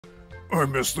I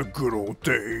miss the good old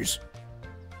days.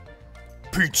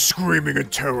 Peach screaming in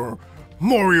terror,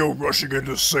 Mario rushing in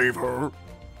to save her.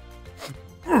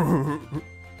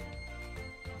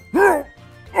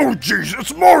 Oh jeez,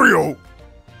 it's Mario!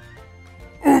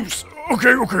 Oops,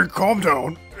 okay, calm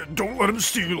down. Don't let him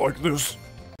see you like this.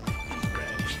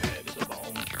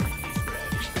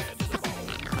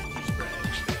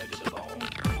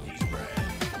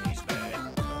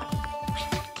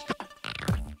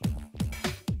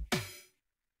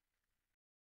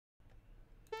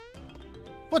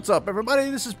 What's up,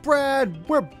 everybody? This is Brad.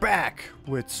 We're back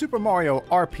with Super Mario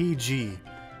RPG.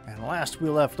 And last we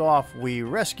left off, we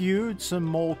rescued some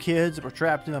mole kids that were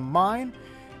trapped in a mine.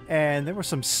 And there were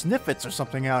some sniffets or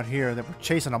something out here that were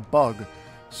chasing a bug.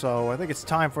 So I think it's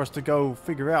time for us to go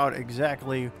figure out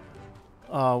exactly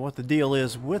what the deal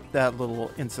is with that little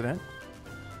incident.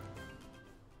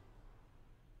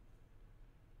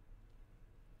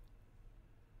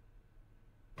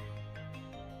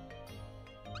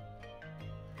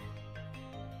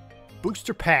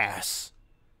 Booster Pass.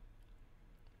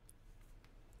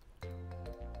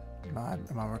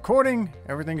 Am I recording?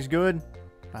 Everything's good?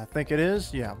 I think it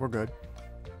is. Yeah, we're good.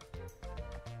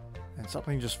 And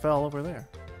something just fell over there.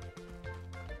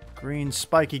 Green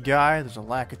spiky guy. There's a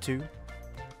Lakitu.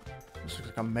 This looks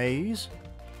like a maze.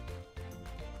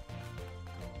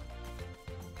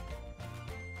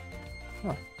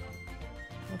 Huh.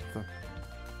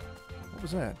 What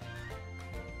was that?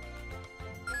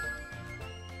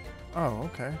 Oh,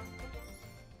 okay.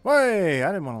 Wait, I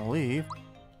didn't want to leave.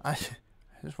 I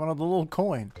just wanted the little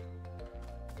coin.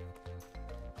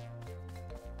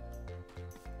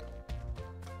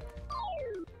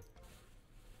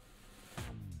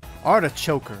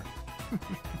 Artichoker.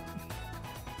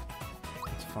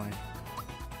 That's funny.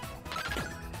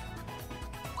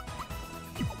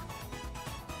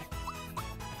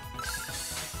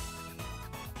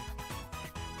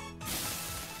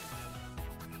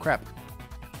 Crap.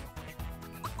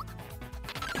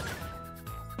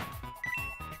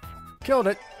 Killed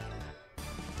it.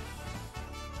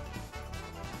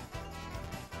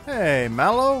 Hey,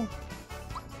 Mallow.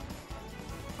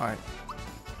 Alright.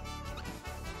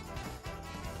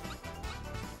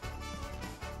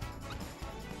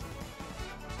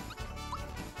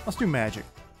 Let's do magic.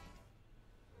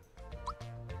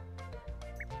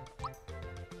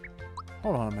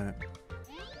 Hold on a minute.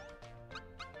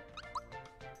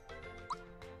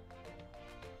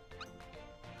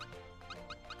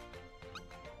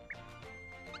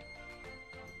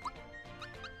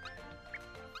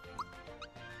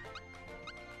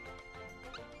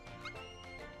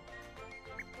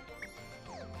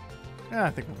 Yeah, I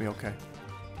think we'll be okay.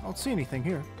 I don't see anything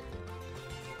here.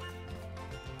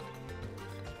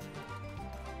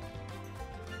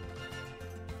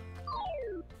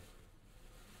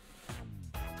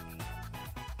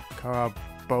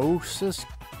 Carabosis?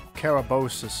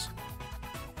 Carabosis.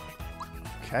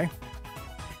 Okay.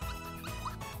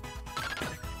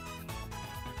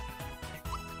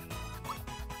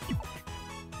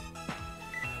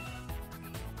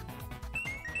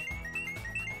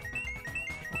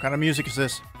 What kind of music is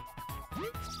this?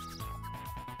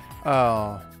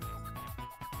 Oh.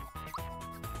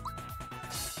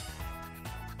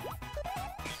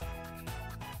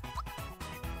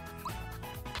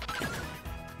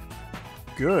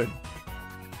 Good.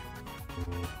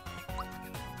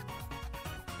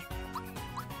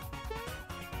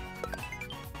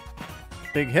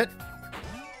 Big hit.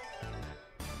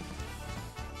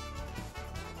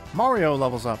 Mario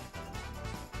levels up.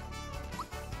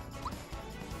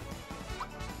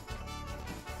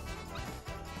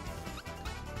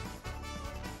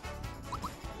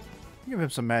 Give him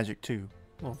some magic too.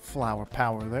 A little flower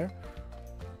power there.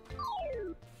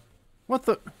 What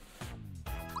the?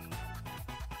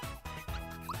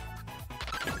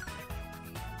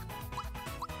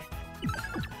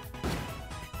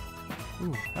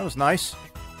 Ooh, that was nice.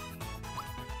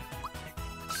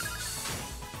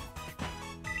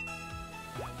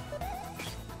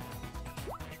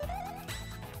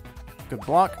 Good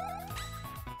block.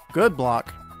 Good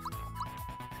block.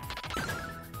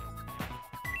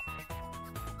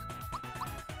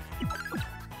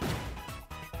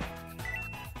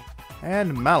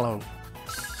 And Mallow.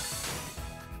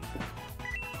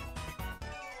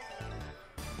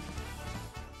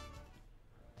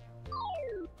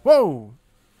 Whoa!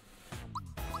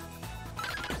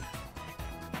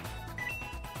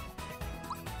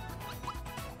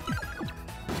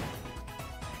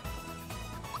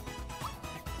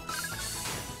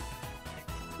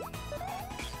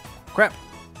 Crap!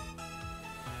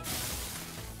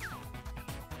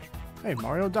 Hey,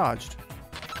 Mario dodged.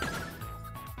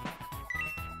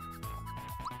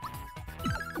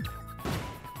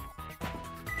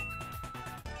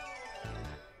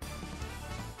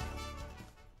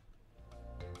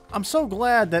 I'm so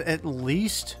glad that at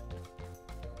least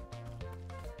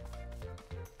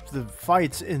the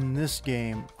fights in this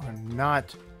game are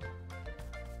not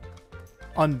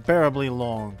unbearably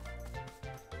long.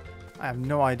 I have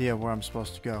no idea where I'm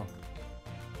supposed to go.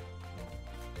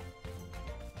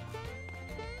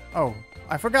 Oh,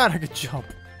 I forgot I could jump.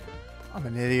 I'm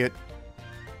an idiot.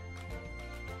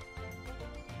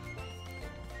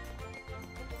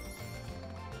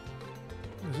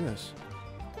 What is this?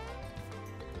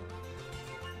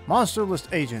 Monster list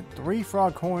agent. 3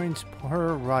 frog coins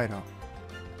per rhino.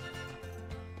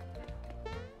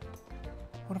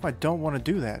 What if I don't want to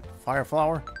do that? Fire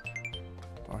flower?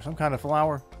 Or some kind of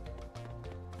flower?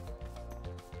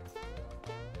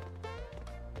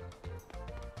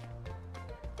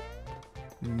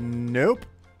 Nope.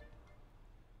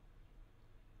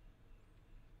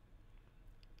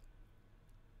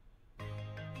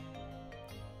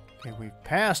 Okay, we've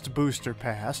passed Booster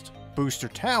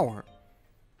Tower.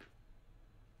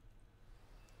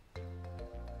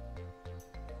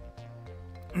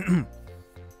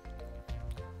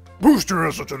 Booster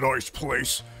has such a nice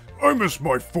place. I miss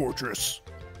my fortress.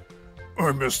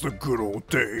 I miss the good old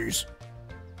days.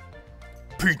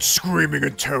 Peach screaming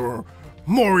in terror,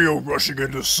 Mario rushing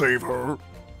in to save her.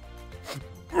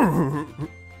 Oh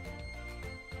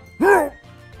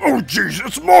jeez,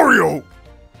 it's Mario!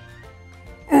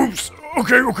 Oops,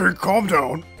 okay, calm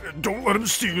down. Don't let him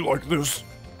see you like this.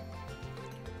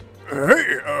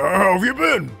 Hey, how have you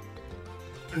been?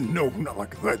 No, not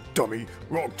like that, dummy.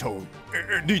 Wrong tone.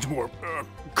 It needs more,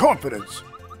 confidence.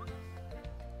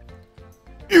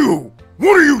 You!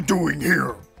 What are you doing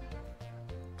here?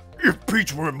 If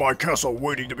Peach were in my castle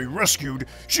waiting to be rescued,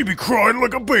 she'd be crying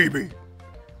like a baby.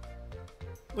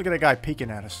 Look at that guy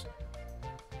peeking at us.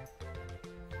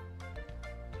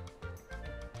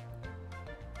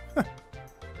 Huh.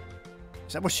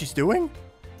 Is that what she's doing?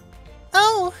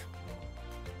 Oh!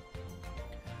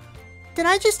 Did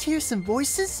I just hear some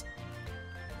voices?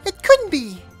 It couldn't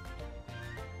be!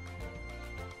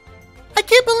 I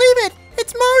can't believe it!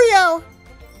 It's Mario!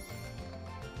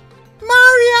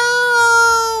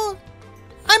 Mario!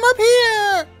 I'm up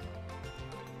here!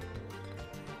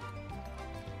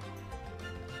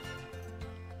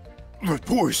 That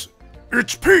voice,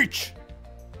 it's Peach!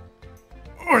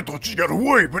 I thought she got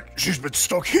away, but she's been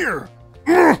stuck here.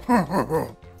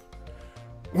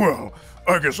 Well,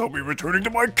 I guess I'll be returning to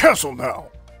my castle now.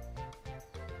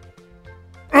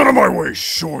 Out of my way,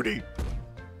 shorty!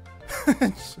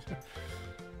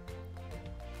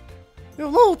 The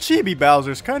little chibi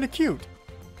Bowser's kind of cute.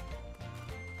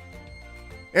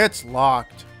 It's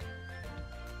locked.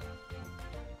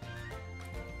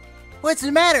 What's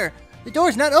the matter? The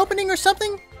door's not opening or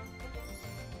something?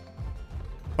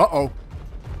 Uh-oh.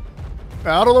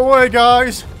 Out of the way,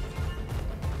 guys!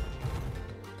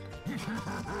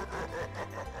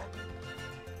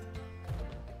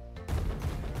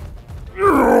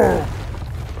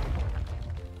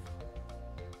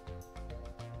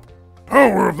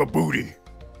 Power of the booty!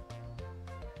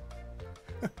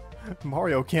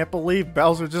 Mario can't believe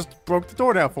Bowser just broke the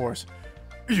door down for us.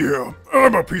 Yeah,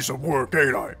 I'm a piece of work,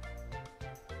 ain't I?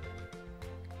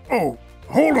 Oh,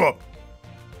 hold up!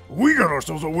 We got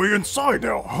ourselves a way inside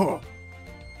now, huh?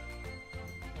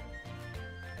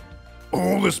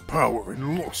 All this power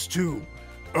and looks, too.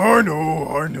 I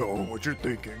know what you're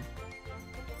thinking.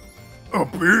 A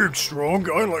big, strong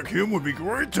guy like him would be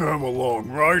great to have along,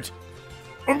 right?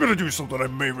 I'm gonna do something I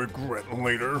may regret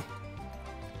later.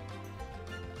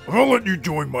 I'll let you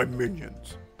join my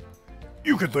minions.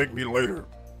 You can thank me later.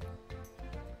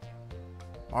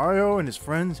 Mario and his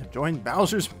friends have joined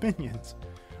Bowser's minions.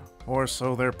 Or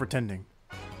so they're pretending.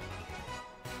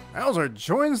 Bowser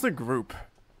joins the group.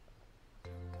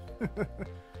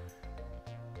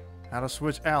 How to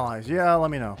switch allies. Yeah,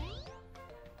 let me know.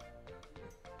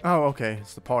 Oh, okay.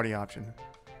 It's the party option.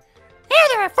 Now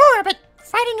there are 4, but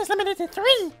fighting is limited to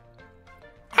 3.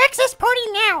 Access party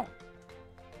now.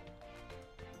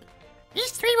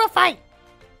 These 3 will fight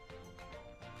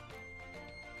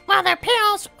while their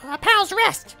pals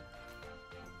rest.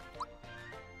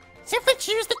 Simply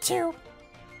choose the 2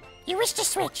 you wish to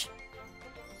switch.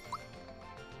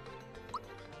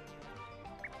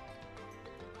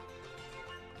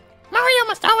 Mario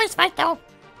must always fight, though.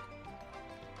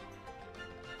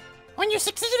 When you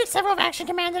succeeded several action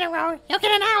commands in a row, you'll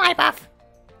get an ally buff.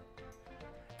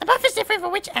 The buff is different for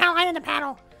which ally in the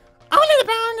battle. Only the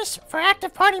bonus for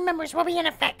active party members will be in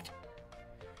effect.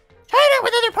 Try it out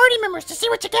with other party members to see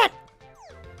what you get.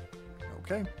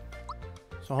 Okay.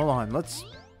 So hold on.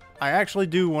 I actually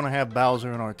do want to have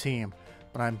Bowser in our team,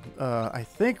 but I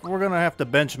think we're gonna have to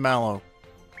bench Mallow.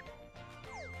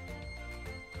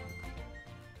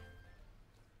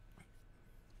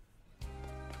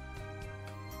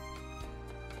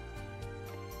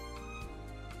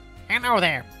 Hello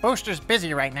there. Booster's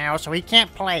busy right now, so he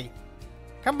can't play.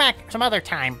 Come back some other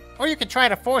time, or you could try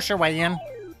to force your way in.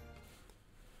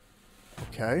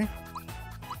 Okay.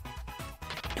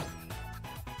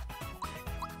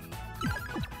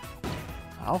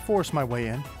 I'll force my way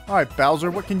in. Alright,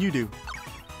 Bowser, what can you do?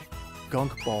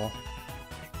 Gunk ball.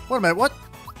 Wait a minute, what?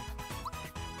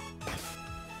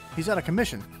 He's out of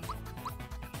commission.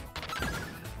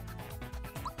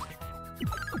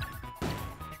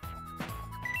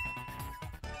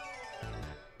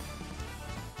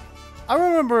 I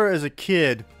remember as a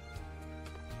kid,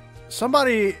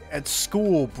 somebody at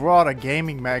school brought a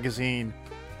gaming magazine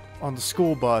on the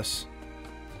school bus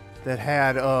that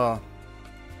had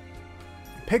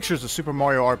pictures of Super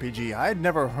Mario RPG. I had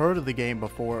never heard of the game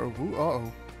before. Ooh,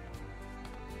 uh-oh.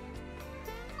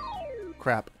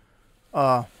 Crap.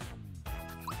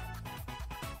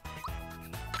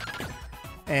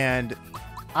 And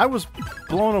I was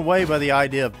blown away by the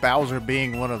idea of Bowser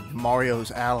being one of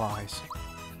Mario's allies.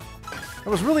 It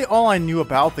was really all I knew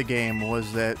about the game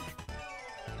was that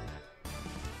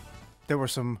there were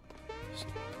some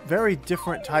very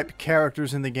different type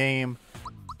characters in the game.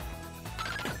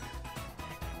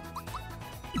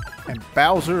 And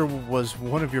Bowser was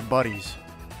one of your buddies.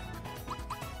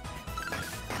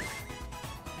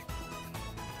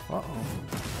 Uh-oh.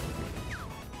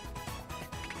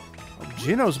 Oh,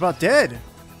 Gino's about dead.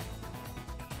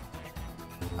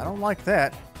 I don't like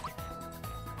that.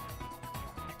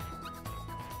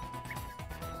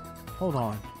 Hold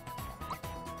on.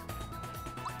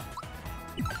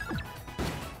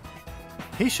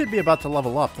 He should be about to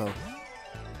level up, though.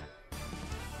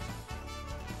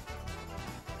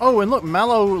 Oh, and look,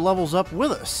 Mallow levels up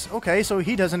with us. Okay, so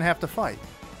he doesn't have to fight.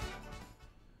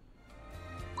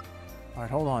 Alright,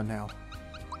 hold on now.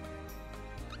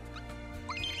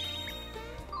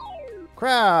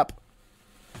 Crap!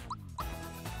 The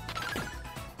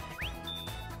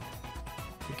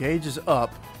gauge is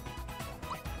up.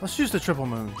 Let's use the triple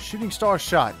moon. Shooting star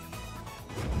shot.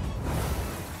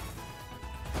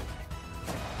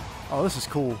 Oh, this is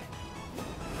cool.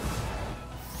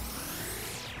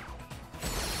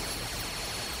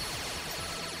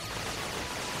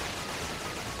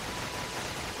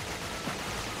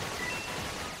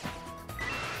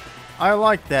 I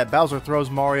like that. Bowser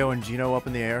throws Mario and Gino up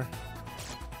in the air.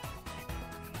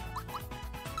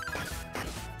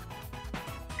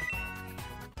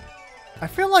 I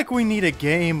feel like we need a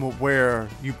game where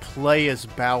you play as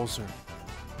Bowser.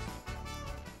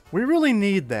 We really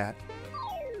need that.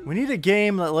 We need a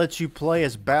game that lets you play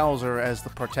as Bowser as the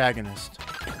protagonist.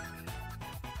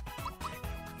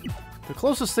 The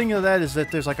closest thing to that is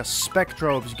that there's like a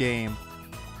Spectrobes game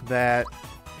that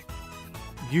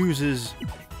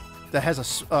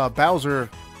has a Bowser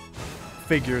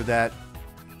figure that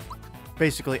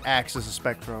basically acts as a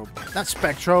Spectrobe. Not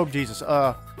Spectrobe, Jesus.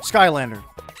 Skylander.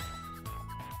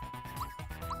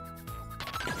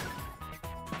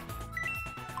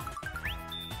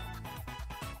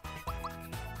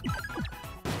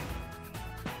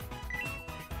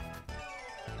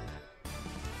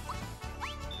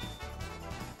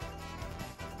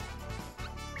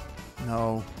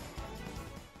 No.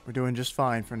 We're doing just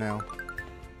fine for now.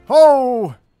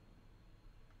 Oh!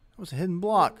 That was a hidden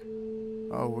block.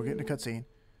 Oh, we're getting a cutscene.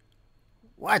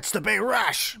 What's the big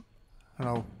rush?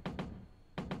 Oh.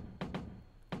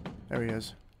 There he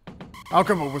is. I'll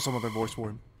come up with some other voice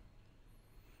for him.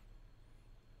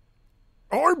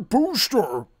 I'm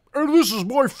Booster, and this is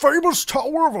my famous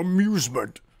Tower of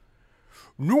Amusement.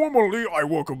 Normally, I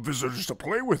welcome visitors to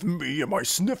play with me and my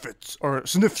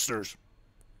sniffsters.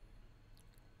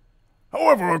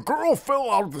 However, a girl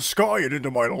fell out of the sky and into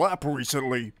my lap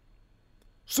recently.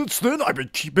 Since then, I've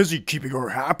been busy keeping her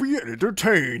happy and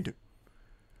entertained.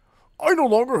 I no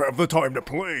longer have the time to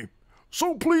play,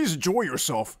 so please enjoy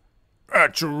yourself.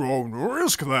 At your own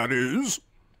risk, that is.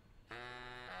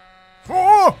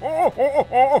 Where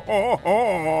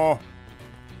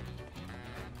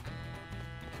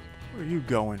are you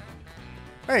going?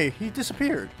 Hey, he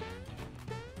disappeared.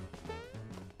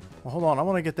 Well, hold on. I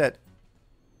want to get that.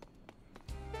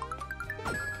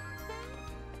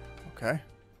 Okay.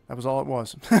 That was all it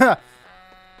was.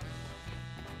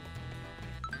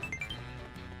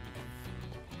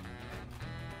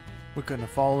 We couldn't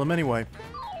have followed him anyway.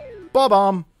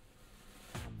 Bob-omb!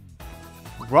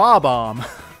 Rob-omb!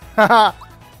 Haha!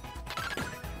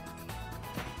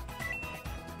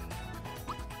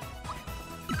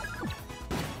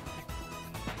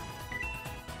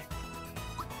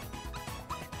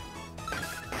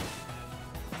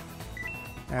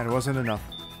 And it wasn't enough.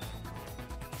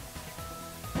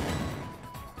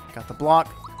 Got the block.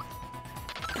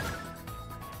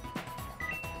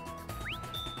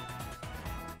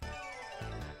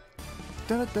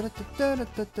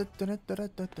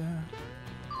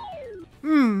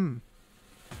 Hmm.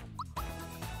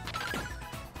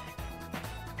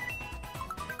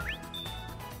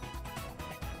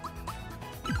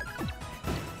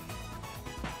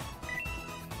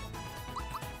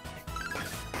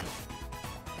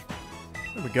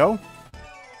 There we go.